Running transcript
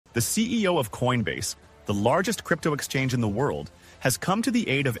The CEO of Coinbase, the largest crypto exchange in the world, has come to the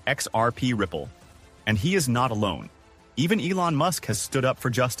aid of XRP Ripple. And he is not alone. Even Elon Musk has stood up for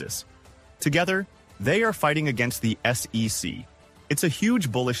justice. Together, they are fighting against the SEC. It's a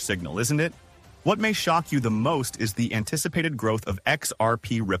huge bullish signal, isn't it? What may shock you the most is the anticipated growth of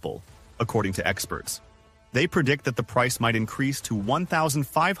XRP Ripple, according to experts. They predict that the price might increase to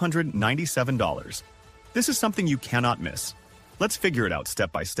 $1,597. This is something you cannot miss. Let's figure it out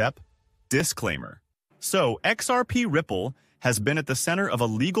step by step. Disclaimer. So, XRP Ripple has been at the center of a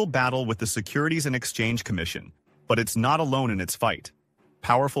legal battle with the Securities and Exchange Commission, but it's not alone in its fight.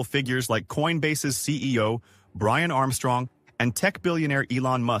 Powerful figures like Coinbase's CEO, Brian Armstrong, and tech billionaire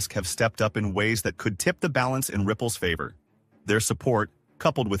Elon Musk have stepped up in ways that could tip the balance in Ripple's favor. Their support,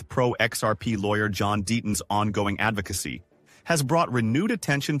 coupled with pro-XRP lawyer John Deaton's ongoing advocacy, has brought renewed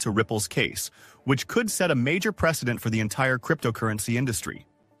attention to Ripple's case, which could set a major precedent for the entire cryptocurrency industry.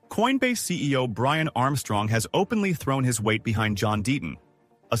 Coinbase CEO Brian Armstrong has openly thrown his weight behind John Deaton,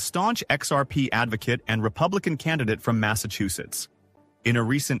 a staunch XRP advocate and Republican candidate from Massachusetts. In a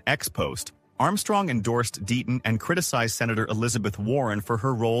recent X post, Armstrong endorsed Deaton and criticized Senator Elizabeth Warren for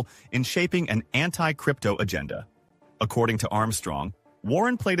her role in shaping an anti-crypto agenda. According to Armstrong,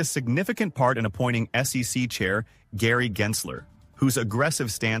 Warren played a significant part in appointing SEC Chair Gary Gensler, whose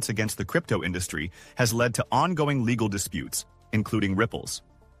aggressive stance against the crypto industry has led to ongoing legal disputes, including Ripple's.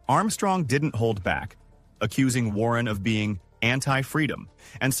 Armstrong didn't hold back, accusing Warren of being anti-freedom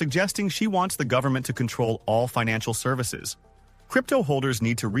and suggesting she wants the government to control all financial services. Crypto holders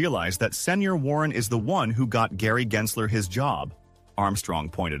need to realize that Senior Warren is the one who got Gary Gensler his job, Armstrong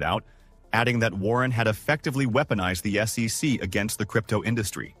pointed out, adding that Warren had effectively weaponized the SEC against the crypto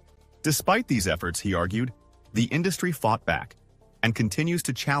industry. Despite these efforts, he argued, the industry fought back and continues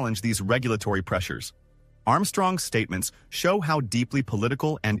to challenge these regulatory pressures. Armstrong's statements show how deeply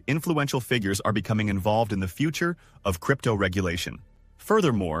political and influential figures are becoming involved in the future of crypto regulation.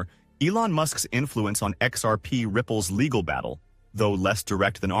 Furthermore, Elon Musk's influence on XRP Ripple's legal battle, though less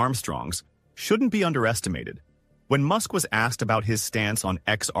direct than Armstrong's, shouldn't be underestimated. When Musk was asked about his stance on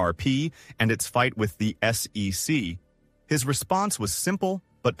XRP and its fight with the SEC, his response was simple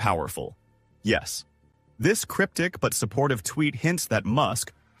but powerful. Yes. This cryptic but supportive tweet hints that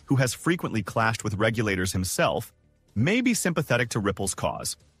Musk, who has frequently clashed with regulators himself, may be sympathetic to Ripple's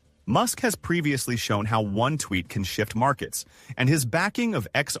cause. Musk has previously shown how one tweet can shift markets, and his backing of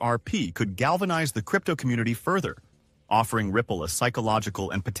XRP could galvanize the crypto community further, offering Ripple a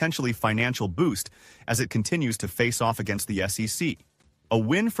psychological and potentially financial boost as it continues to face off against the SEC. A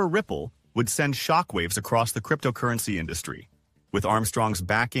win for Ripple would send shockwaves across the cryptocurrency industry. With Armstrong's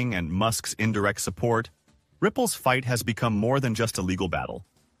backing and Musk's indirect support, Ripple's fight has become more than just a legal battle.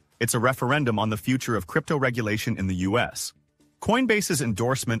 It's a referendum on the future of crypto regulation in the U.S. Coinbase's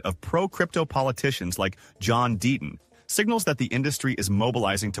endorsement of pro-crypto politicians like John Deaton signals that the industry is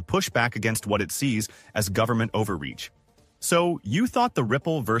mobilizing to push back against what it sees as government overreach. So, you thought the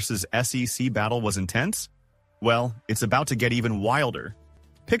Ripple versus SEC battle was intense? Well, it's about to get even wilder.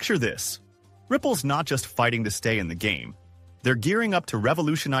 Picture this. Ripple's not just fighting to stay in the game. They're gearing up to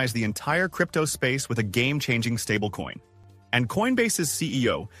revolutionize the entire crypto space with a game-changing stablecoin. And Coinbase's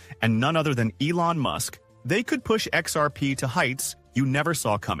CEO, and none other than Elon Musk, they could push XRP to heights you never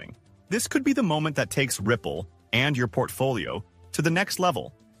saw coming. This could be the moment that takes Ripple and your portfolio to the next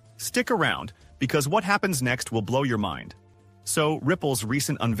level. Stick around, because what happens next will blow your mind. So, Ripple's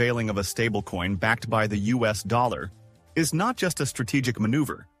recent unveiling of a stablecoin backed by the US dollar is not just a strategic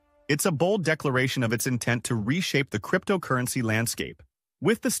maneuver. It's a bold declaration of its intent to reshape the cryptocurrency landscape.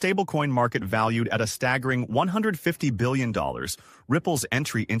 With the stablecoin market valued at a staggering $150 billion, Ripple's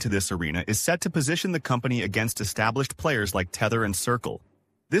entry into this arena is set to position the company against established players like Tether and Circle.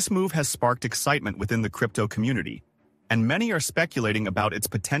 This move has sparked excitement within the crypto community, and many are speculating about its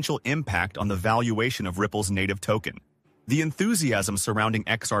potential impact on the valuation of Ripple's native token. The enthusiasm surrounding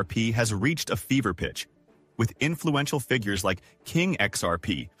XRP has reached a fever pitch, with influential figures like King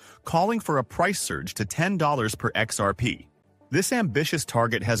XRP calling for a price surge to $10 per XRP. This ambitious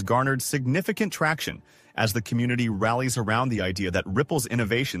target has garnered significant traction as the community rallies around the idea that Ripple's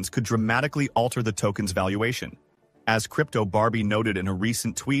innovations could dramatically alter the token's valuation. As Crypto Barbie noted in a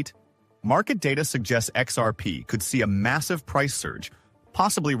recent tweet, market data suggests XRP could see a massive price surge,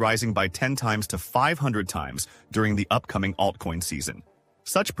 possibly rising by 10 times to 500 times during the upcoming altcoin season.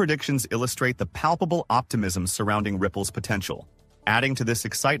 Such predictions illustrate the palpable optimism surrounding Ripple's potential. Adding to this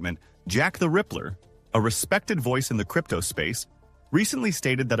excitement, Jack the Rippler, a respected voice in the crypto space, recently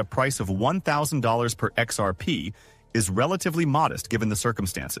stated that a price of $1,000 per XRP is relatively modest given the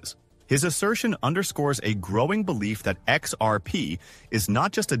circumstances. His assertion underscores a growing belief that XRP is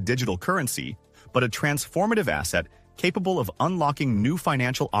not just a digital currency, but a transformative asset capable of unlocking new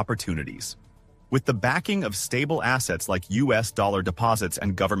financial opportunities. With the backing of stable assets like US dollar deposits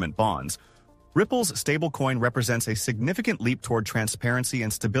and government bonds, Ripple's stablecoin represents a significant leap toward transparency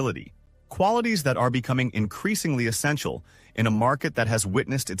and stability, qualities that are becoming increasingly essential in a market that has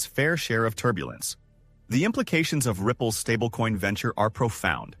witnessed its fair share of turbulence. The implications of Ripple's stablecoin venture are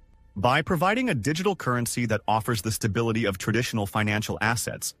profound. By providing a digital currency that offers the stability of traditional financial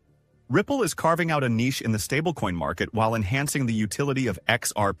assets, Ripple is carving out a niche in the stablecoin market while enhancing the utility of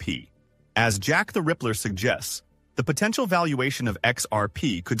XRP. As Jack the Rippler suggests, the potential valuation of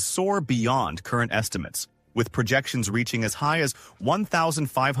XRP could soar beyond current estimates, with projections reaching as high as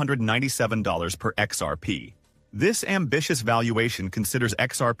 $1,597 per XRP. This ambitious valuation considers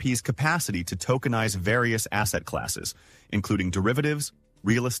XRP's capacity to tokenize various asset classes, including derivatives,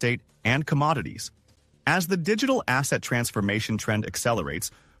 real estate, and commodities. As the digital asset transformation trend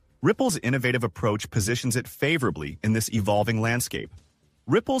accelerates, Ripple's innovative approach positions it favorably in this evolving landscape.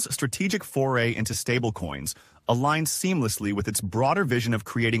 Ripple's strategic foray into stablecoins aligns seamlessly with its broader vision of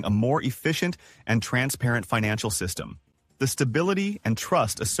creating a more efficient and transparent financial system. The stability and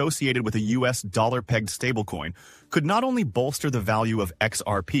trust associated with a US dollar-pegged stablecoin could not only bolster the value of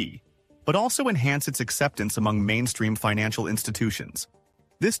XRP, but also enhance its acceptance among mainstream financial institutions.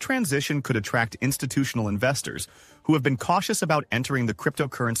 This transition could attract institutional investors who have been cautious about entering the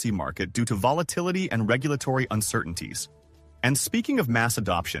cryptocurrency market due to volatility and regulatory uncertainties. And speaking of mass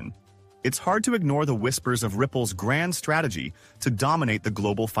adoption, it's hard to ignore the whispers of Ripple's grand strategy to dominate the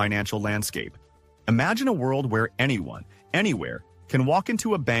global financial landscape. Imagine a world where anyone, anywhere, can walk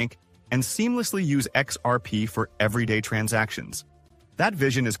into a bank and seamlessly use XRP for everyday transactions. That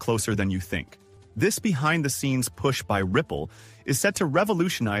vision is closer than you think. This behind-the-scenes push by Ripple is set to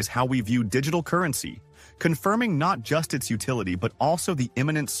revolutionize how we view digital currency, confirming not just its utility but also the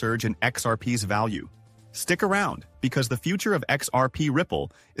imminent surge in XRP's value. Stick around, because the future of XRP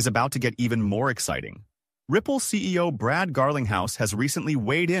Ripple is about to get even more exciting. Ripple CEO Brad Garlinghouse has recently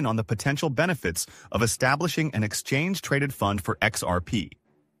weighed in on the potential benefits of establishing an exchange-traded fund for XRP,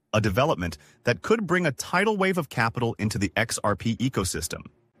 a development that could bring a tidal wave of capital into the XRP ecosystem.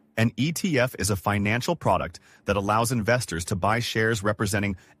 An ETF is a financial product that allows investors to buy shares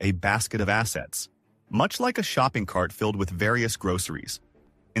representing a basket of assets, much like a shopping cart filled with various groceries.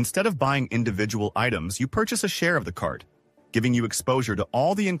 Instead of buying individual items, you purchase a share of the cart, giving you exposure to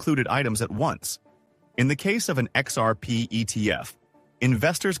all the included items at once. In the case of an XRP ETF,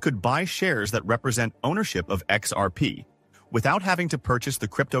 investors could buy shares that represent ownership of XRP without having to purchase the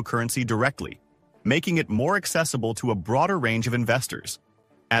cryptocurrency directly, making it more accessible to a broader range of investors.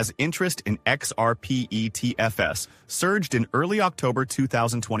 As interest in XRP ETFs surged in early October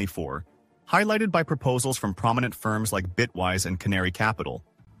 2024, highlighted by proposals from prominent firms like Bitwise and Canary Capital,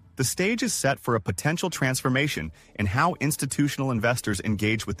 the stage is set for a potential transformation in how institutional investors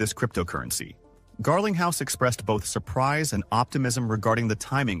engage with this cryptocurrency. Garlinghouse expressed both surprise and optimism regarding the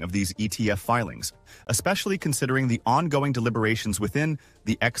timing of these ETF filings, especially considering the ongoing deliberations within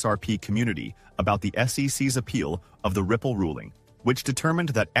the XRP community about the SEC's appeal of the Ripple ruling, which determined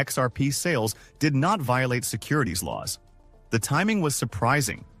that XRP sales did not violate securities laws. The timing was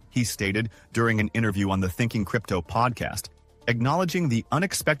surprising, he stated during an interview on the Thinking Crypto podcast, acknowledging the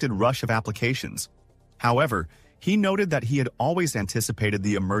unexpected rush of applications. However, he noted that he had always anticipated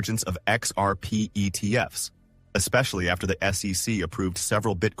the emergence of XRP ETFs, especially after the SEC approved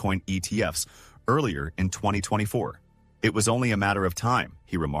several Bitcoin ETFs earlier in 2024. It was only a matter of time,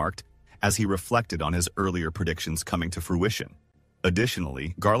 he remarked, as he reflected on his earlier predictions coming to fruition.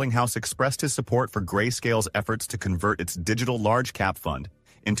 Additionally, Garlinghouse expressed his support for Grayscale's efforts to convert its digital large-cap fund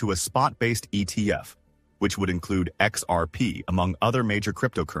into a spot-based ETF, which would include XRP among other major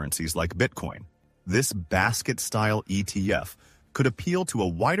cryptocurrencies like Bitcoin. This basket-style ETF could appeal to a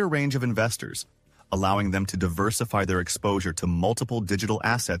wider range of investors, allowing them to diversify their exposure to multiple digital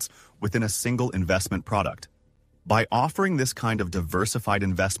assets within a single investment product. By offering this kind of diversified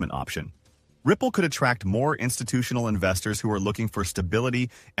investment option, Ripple could attract more institutional investors who are looking for stability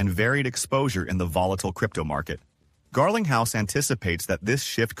and varied exposure in the volatile crypto market. Garlinghouse anticipates that this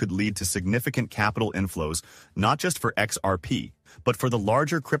shift could lead to significant capital inflows not just for XRP, but for the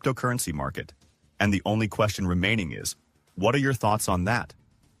larger cryptocurrency market. And the only question remaining is, what are your thoughts on that?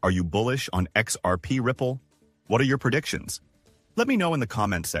 Are you bullish on XRP Ripple? What are your predictions? Let me know in the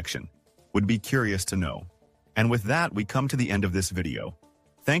comment section. Would be curious to know. And with that, we come to the end of this video.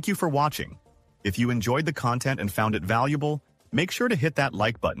 Thank you for watching. If you enjoyed the content and found it valuable, make sure to hit that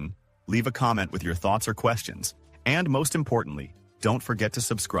like button, leave a comment with your thoughts or questions, and most importantly, don't forget to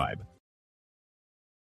subscribe.